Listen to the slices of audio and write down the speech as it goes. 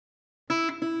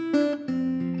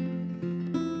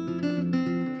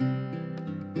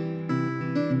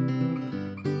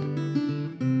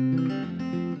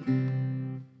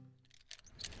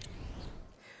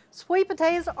Sweet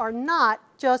potatoes are not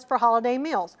just for holiday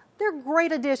meals. They're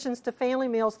great additions to family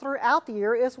meals throughout the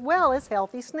year as well as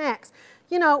healthy snacks.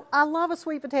 You know, I love a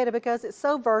sweet potato because it's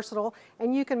so versatile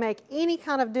and you can make any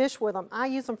kind of dish with them. I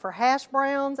use them for hash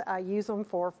browns, I use them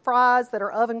for fries that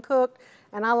are oven cooked,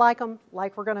 and I like them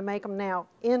like we're going to make them now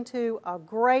into a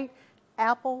great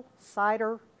apple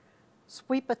cider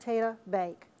sweet potato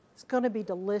bake. It's going to be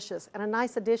delicious and a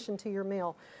nice addition to your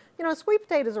meal. You know, sweet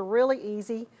potatoes are really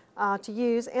easy to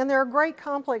use, and they're a great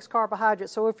complex carbohydrate.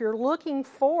 So if you're looking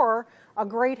for a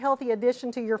great healthy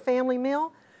addition to your family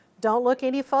meal, don't look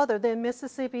any further than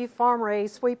Mississippi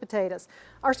farm-raised sweet potatoes.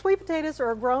 Our sweet potatoes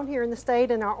are grown here in the state,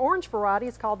 and our orange variety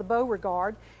is called the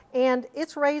Beauregard, and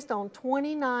it's raised on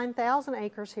 29,000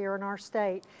 acres here in our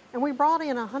state. And we brought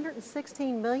in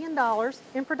 $116 million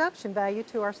in production value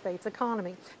to our state's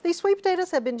economy. These sweet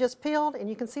potatoes have been just peeled, and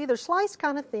you can see they're sliced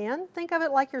kind of thin. Think of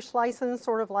it like you're slicing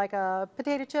sort of like a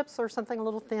potato chips or something a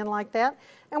little thin like that.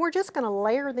 And we're just going to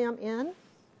layer them in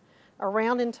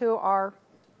around into our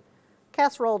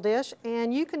casserole dish,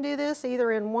 and you can do this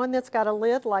either in one that's got a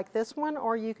lid like this one,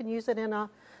 or you can use it in a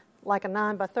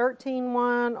 9x13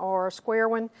 one or a square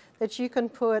one that you can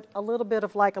put a little bit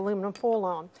of like aluminum foil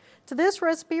on. To this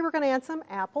recipe, we're going to add some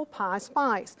apple pie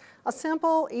spice, a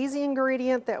simple, easy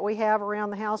ingredient that we have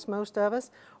around the house, most of us,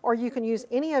 or you can use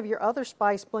any of your other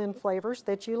spice blend flavors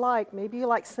that you like. Maybe you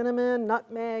like cinnamon,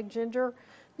 nutmeg, ginger.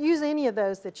 Use any of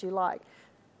those that you like.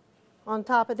 On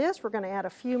top of this, we're going to add a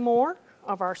few more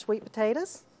of our sweet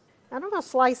potatoes. And I'm going to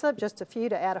slice up just a few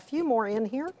to add a few more in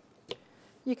here.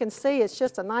 You can see it's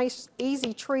just a nice,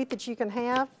 easy treat that you can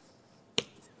have.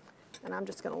 And I'm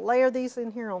just going to layer these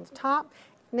in here on the top.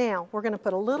 Now, we're going to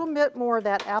put a little bit more of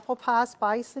that apple pie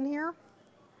spice in here.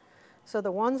 So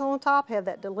the ones on the top have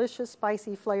that delicious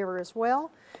spicy flavor as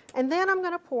well. And then I'm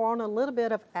going to pour on a little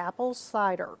bit of apple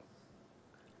cider.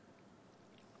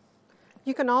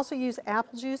 You can also use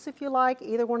apple juice if you like.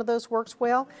 Either one of those works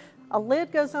well. A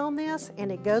lid goes on this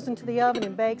and it goes into the oven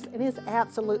and bakes, and it's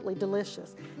absolutely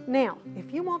delicious. Now,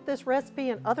 if you want this recipe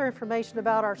and other information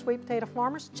about our sweet potato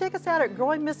farmers, check us out at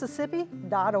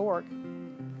growingmississippi.org.